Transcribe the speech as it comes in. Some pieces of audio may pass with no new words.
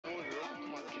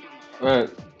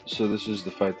Alright, so this is the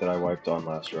fight that I wiped on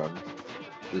last round.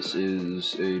 This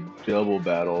is a double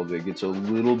battle that gets a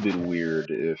little bit weird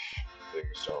if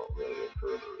things don't really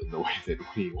occur in the way that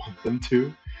we want them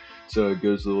to. So it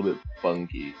goes a little bit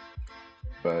funky.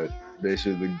 But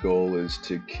basically the goal is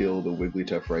to kill the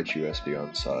Wigglytuff Raichu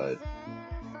Espeon side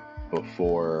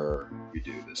before we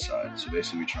do this side. So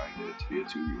basically we try and get it to be a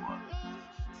 2v1.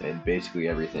 And basically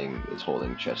everything is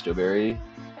holding Chestoberry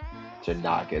to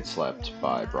not get slept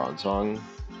by Bronzong,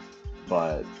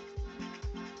 but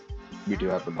we do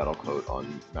have the metal coat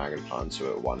on Magneton, so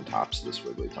it one-taps this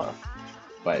Wigglytuff.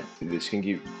 But this can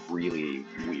get really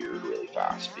weird really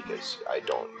fast because I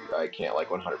can't like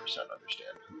 100%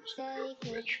 understand who's gonna go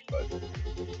for which, but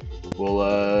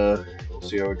we'll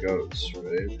see how it goes,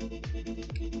 right?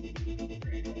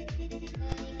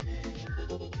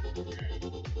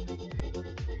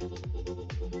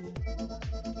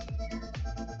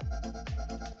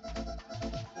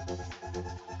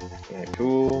 Yeah,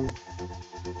 cool.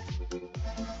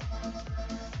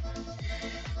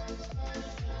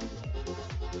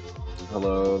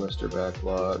 Hello, Mr.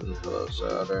 Backlog, and hello,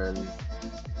 Saturn.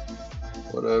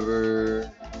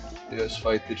 Whatever. Yes,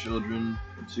 fight the children.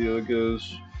 Let's see how it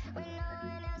goes.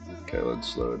 Okay, let's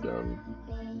slow it down.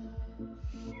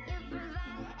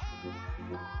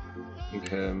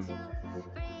 Okay.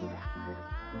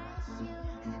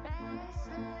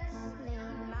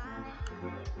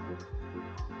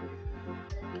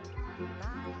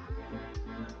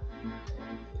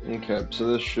 Okay, so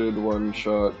this should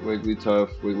one-shot Wigglytuff.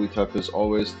 Wigglytuff is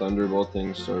always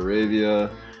Thunderbolting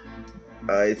Staravia.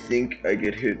 I think I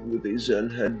get hit with a Zen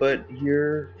Headbutt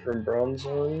here from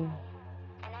Bronzong.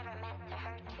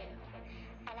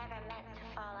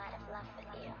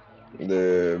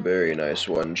 The very nice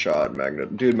one-shot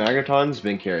Magnet. Dude, Magneton's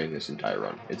been carrying this entire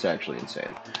run. It's actually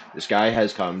insane. This guy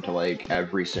has come to like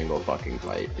every single fucking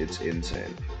fight. It's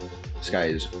insane. This guy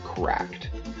is cracked.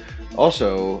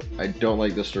 Also, I don't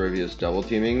like the Staravia's double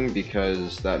teaming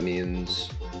because that means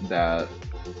that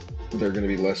they're going to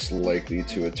be less likely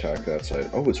to attack that side.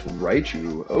 Oh, it's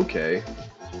Raichu. Okay.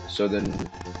 So then...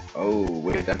 Oh,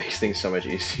 wait, that makes things so much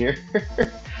easier.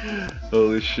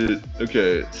 Holy shit.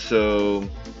 Okay, so...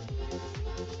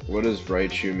 What is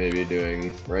Raichu maybe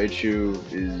doing? Raichu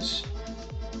is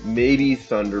maybe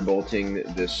Thunderbolting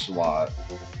this slot,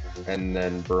 and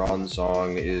then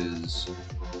Bronzong is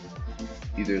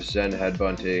either Zen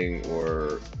Headbutting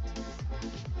or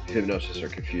Hypnosis or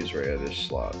Confuse Ray at this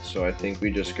slot. So I think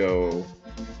we just go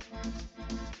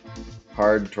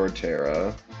hard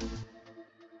Torterra.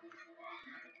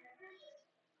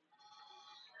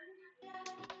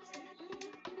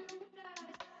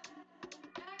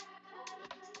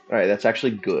 Alright, that's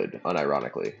actually good,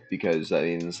 unironically, because that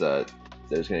means that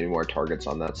there's going to be more targets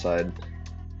on that side.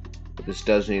 But this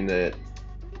does mean that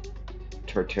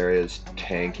Torterra is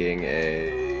tanking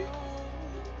a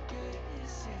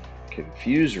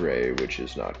Confuse Ray, which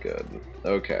is not good.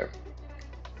 Okay.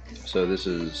 So this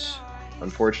is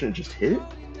unfortunate, just hit?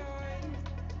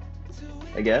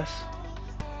 I guess?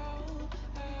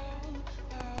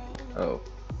 Oh.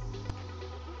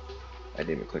 I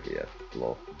didn't even click it yet.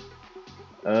 Lol.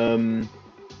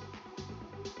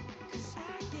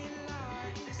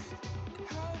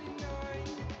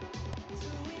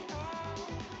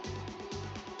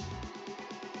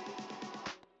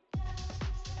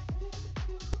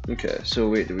 Okay, so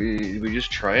wait, do we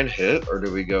just try and hit, or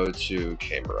do we go to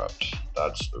Camerupt?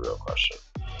 That's the real question.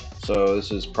 So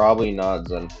this is probably not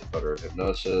Zen Headbutt or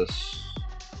Hypnosis,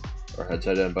 or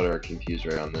Headset Headbutt or Confuse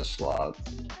Ray on this slot.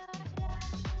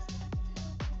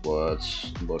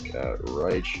 Let's look at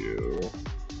Raichu.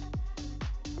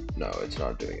 No, it's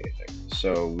not doing anything.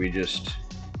 So we just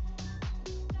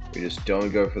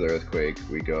don't go for the Earthquake.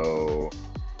 We go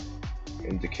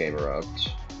into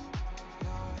Camerupt.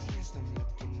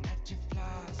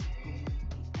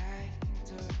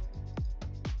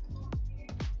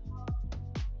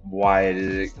 Why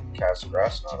did it cast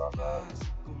Grass Knot on that?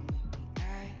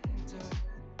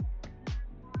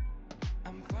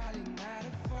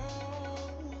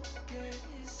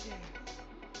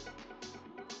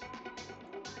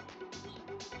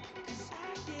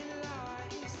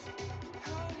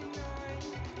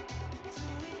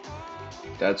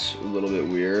 That's a little bit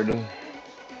weird.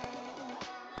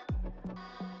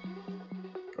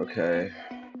 Okay.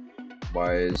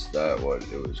 Why is that what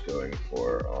it was going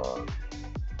for on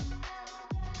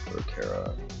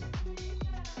Torterra?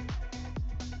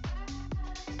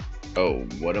 Oh,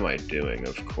 what am I doing?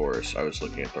 Of course, I was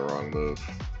looking at the wrong move.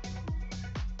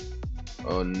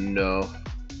 Oh no.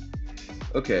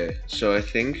 Okay, so I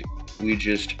think we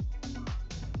just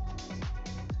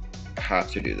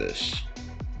have to do this.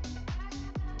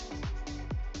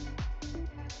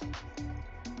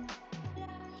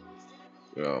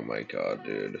 Oh my god,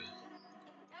 dude.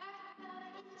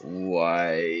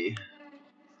 Why?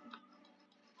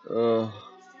 Oh.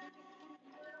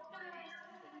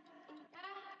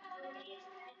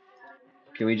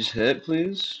 Can we just hit,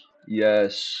 please?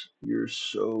 Yes. You're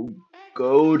so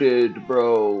goated,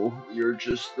 bro. You're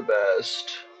just the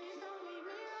best.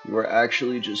 You are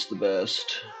actually just the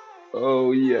best.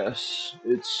 Oh, yes.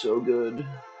 It's so good.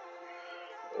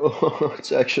 Oh,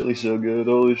 it's actually so good.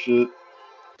 Holy shit.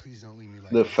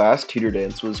 The fast teeter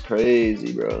dance was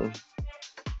crazy, bro.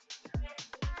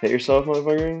 Hit yourself,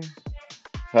 motherfucker.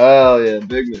 Hell yeah,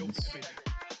 big moves.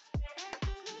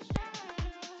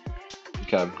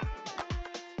 Okay.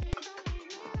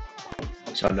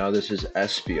 So now this is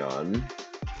Espeon.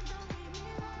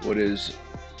 What is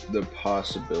the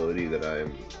possibility that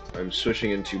I'm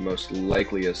switching into most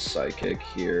likely a psychic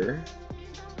here?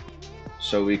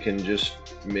 So we can just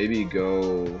maybe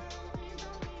go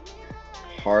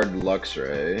hard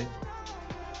Luxray,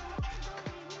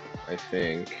 I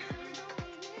think.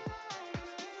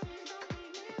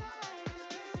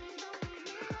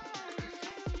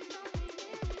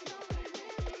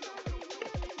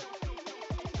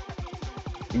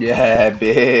 Yeah,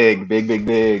 big, big, big,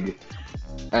 big.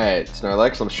 Alright,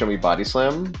 Snorlax, let's show me Body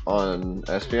Slam on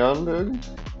Espeon, dude.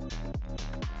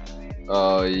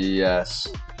 Oh, yes.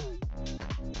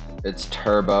 It's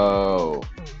Turbo.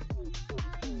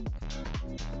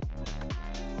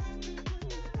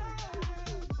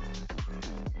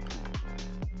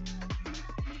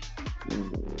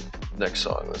 Next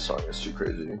song. This song is too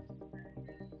crazy.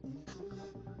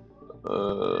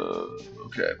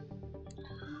 Okay.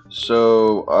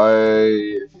 So,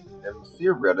 I am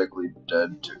theoretically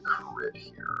dead to crit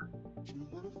here.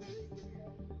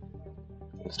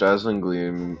 It's Dazzling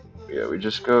Gleam. Yeah, we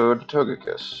just go to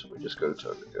Togekiss. This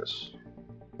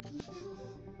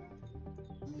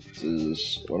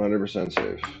is 100%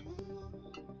 safe.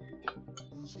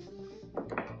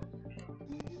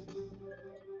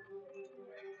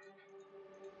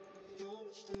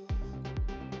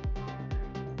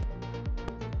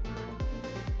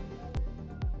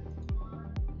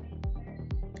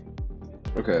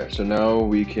 Okay, so now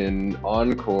we can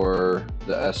encore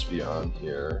the Espeon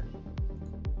here.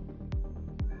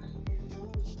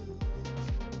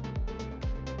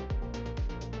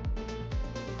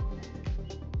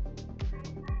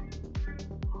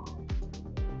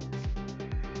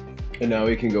 And now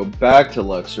we can go back to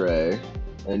Luxray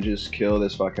and just kill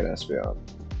this fucking Espeon.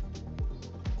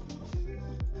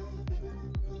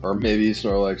 Or maybe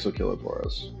Snorlax will kill it for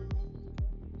us.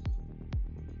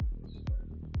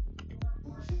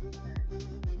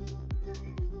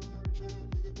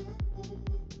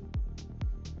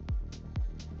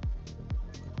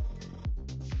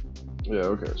 Yeah,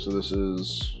 okay, so this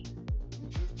is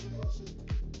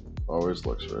always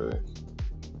Luxray.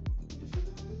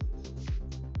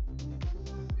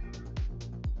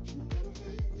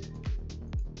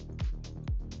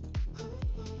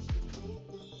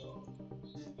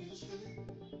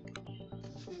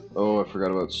 Oh, I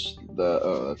forgot about that.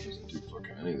 Oh, that doesn't do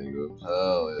fucking anything to him.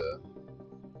 Hell yeah.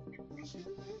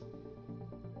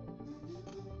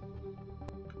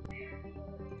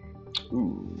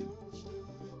 Ooh.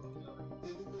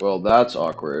 Well, that's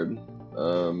awkward.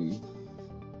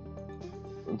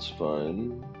 That's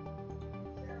fine.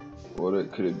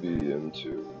 What could it be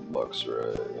into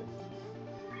Luxray?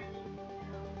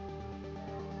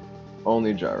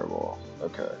 Only Gyro Ball.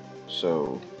 Okay,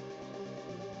 so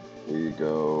we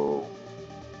go.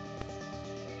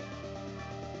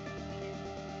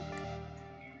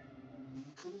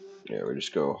 Yeah, we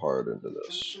just go hard into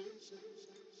this.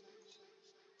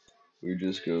 We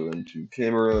just go into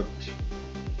Camerupt.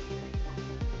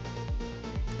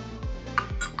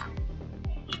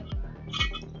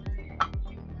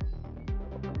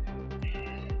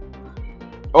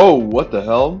 Oh, what the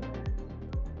hell?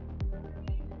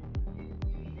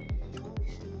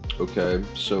 Okay,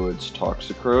 so it's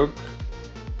Toxicroak.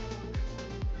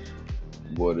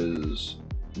 What is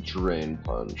Drain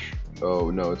Punch?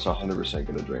 Oh no, it's 100%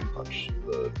 gonna Drain Punch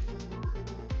the.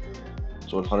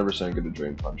 So 100% gonna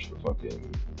Drain Punch the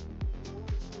fucking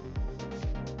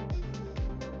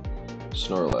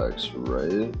Snorlax,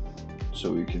 right?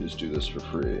 So we can just do this for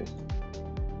free.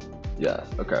 Yeah.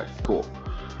 Okay. Cool.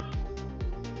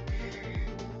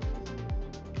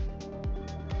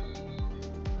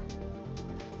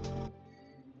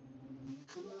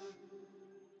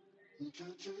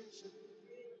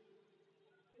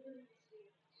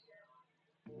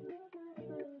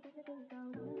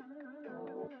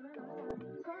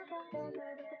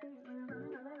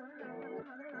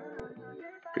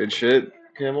 Good shit,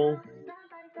 Camel.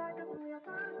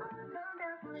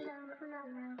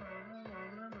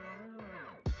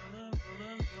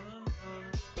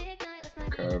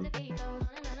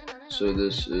 So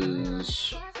this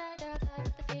is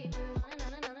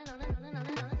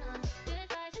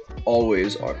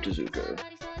always Octazooka.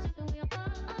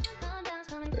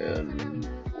 And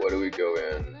what do we go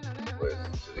in with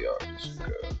to the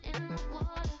Octazooka?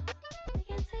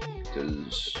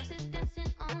 Does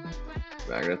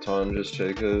Magneton just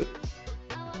take it?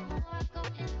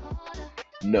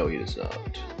 No, he does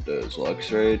not. Does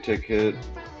Luxray take it?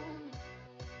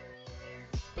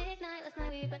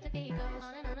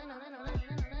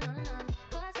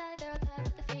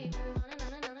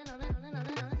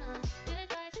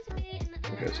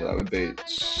 Okay, so that would bait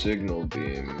Signal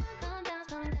Beam,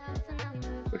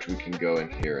 which we can go in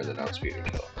here and then outspeed and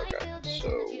kill. Okay, so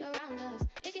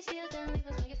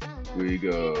we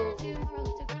go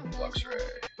Luxray,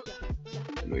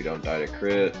 and we don't die to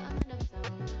crit.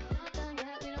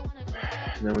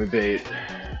 And then we bait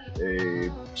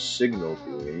a Signal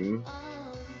Beam.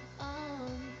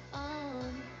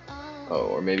 Oh,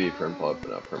 or maybe Prinplup, but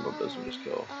not Prinplup doesn't just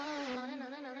kill.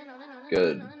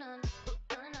 Good.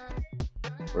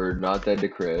 We're not dead to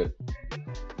crit.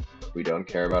 We don't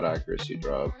care about accuracy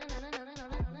drop.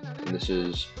 And this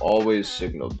is always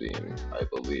Signal Beam, I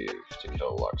believe, to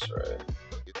kill Luxray.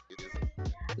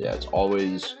 Yeah, it's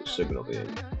always Signal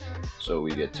Beam. So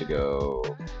we get to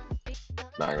go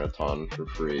Magneton for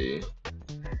free.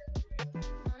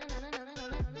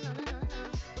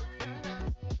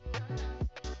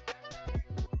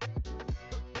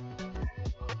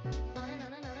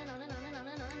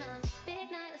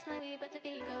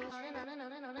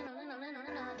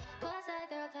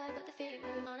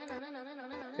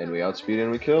 And we outspeed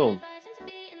and we kill.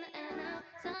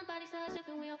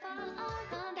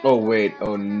 Oh wait,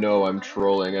 oh no, I'm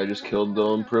trolling. I just killed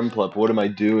the Prinplup. What am I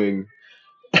doing?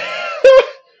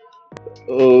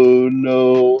 Oh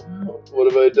no,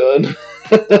 what have I done?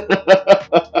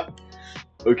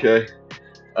 Okay.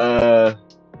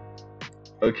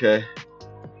 Okay.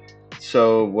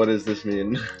 So, what does this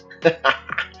mean?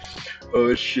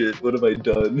 Oh shit, what have I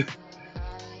done?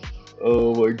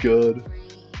 Oh my god.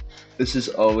 This is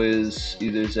always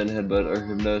either Zen Headbutt or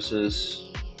Hypnosis.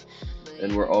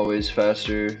 And we're always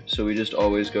faster, so we just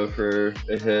always go for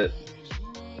a hit.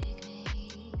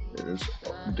 And it's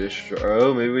destroy.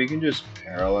 Oh, maybe we can just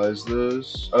paralyze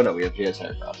those. Oh no, we have PS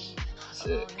Heracross.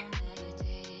 Sick.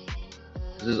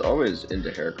 This is always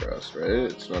into Heracross,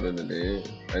 right? It's not into me.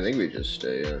 I think we just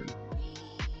stay in.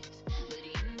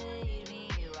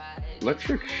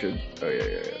 Electric should. Oh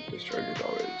yeah. Discharge is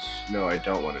always. No, I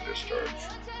don't want to discharge.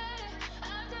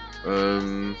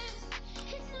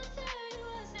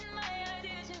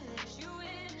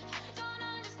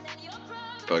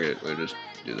 Fuck it, we just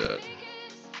do that.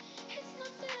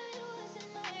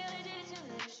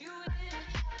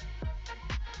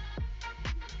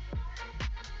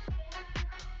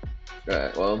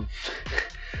 Alright, well,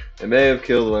 it may have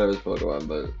killed one of his Pokemon,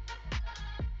 but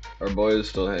our boy is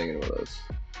still hanging with us.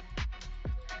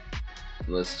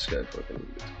 Unless this guy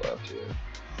fucking gets clapped here.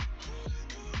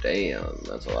 Damn,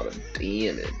 that's a lot of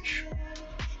damage.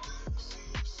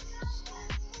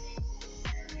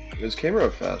 Is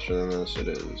Camera faster than this? It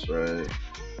is, right?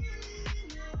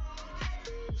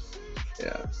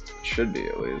 Yeah, it should be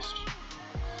at least.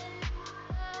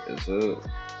 Is it?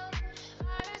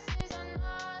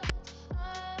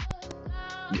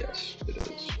 Yes, it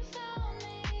is.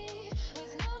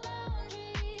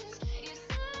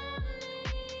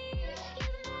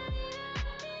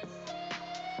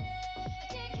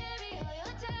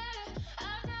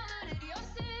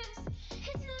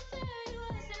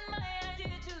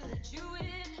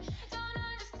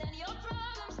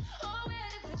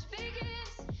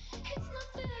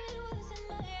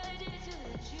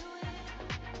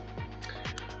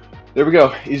 There we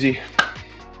go, easy.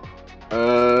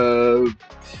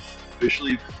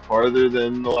 Officially farther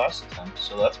than the last attempt,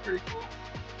 so that's pretty cool.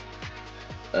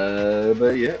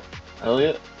 But yeah, hell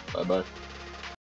yeah. Bye bye.